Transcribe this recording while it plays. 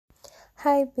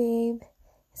Hi, babe.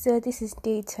 So, this is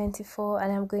day 24,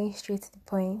 and I'm going straight to the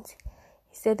point.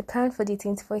 He said the plan for day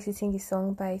 24 is to sing a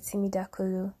song by Timi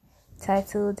Dakolo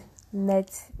titled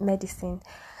Medicine.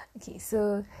 Okay,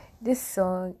 so this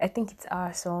song, I think it's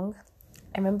our song.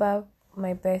 I remember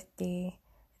my birthday,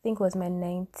 I think it was my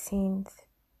 19th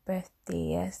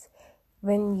birthday, yes,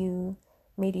 when you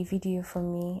made a video for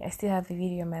me. I still have the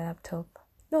video on my laptop.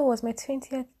 No, it was my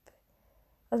 20th. It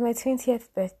was my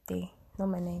 20th birthday, not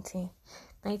my 19th.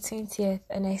 My 20th,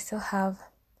 and I still have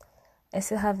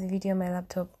the video on my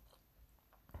laptop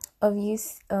of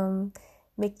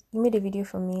make you made a video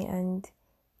for me, and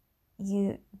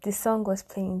the song was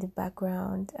playing in the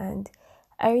background, and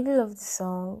I really love the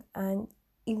song, and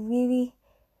it really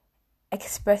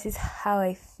expresses how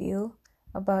I feel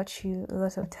about you a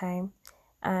lot of time,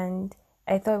 and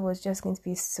I thought it was just going to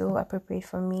be so appropriate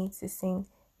for me to sing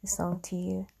the song to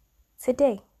you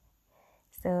today.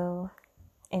 So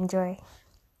enjoy.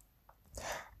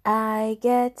 I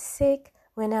get sick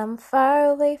when I'm far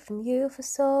away from you for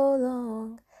so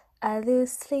long. I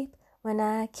lose sleep when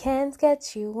I can't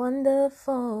get you on the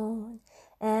phone.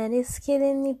 And it's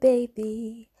killing me,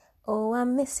 baby. Oh,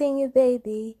 I'm missing you,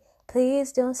 baby.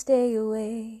 Please don't stay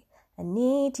away. I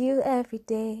need you every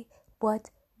day.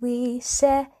 What we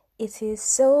share, it is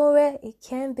so rare it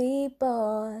can't be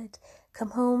bought.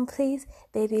 Come home, please,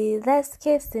 baby. Let's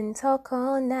kiss and talk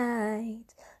all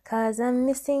night. 'Cause I'm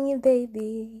missing you,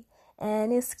 baby,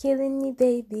 and it's killing me,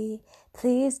 baby.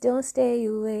 Please don't stay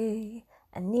away.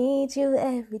 I need you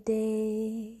every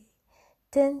day.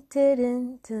 Dun, dun,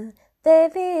 dun, dun.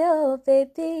 Baby, oh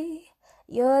baby,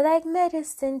 you're like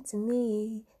medicine to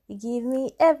me. You give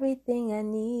me everything I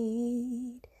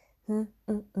need.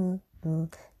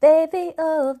 Baby,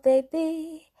 oh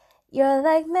baby, you're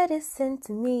like medicine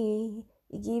to me.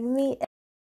 You give me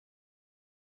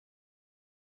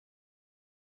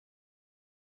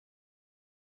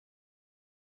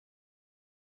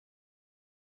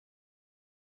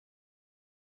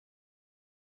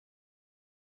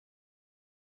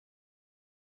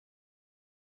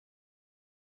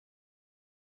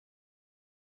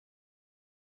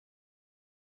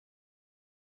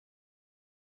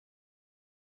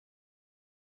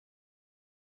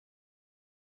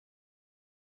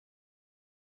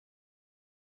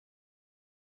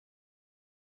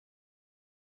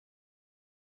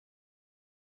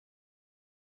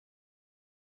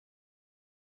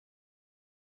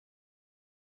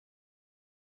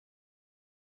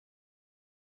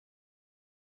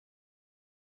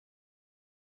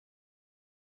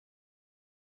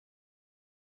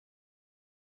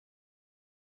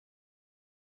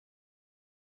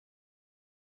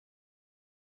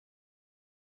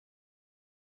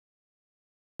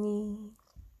me.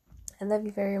 I love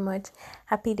you very much.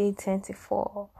 Happy day 24.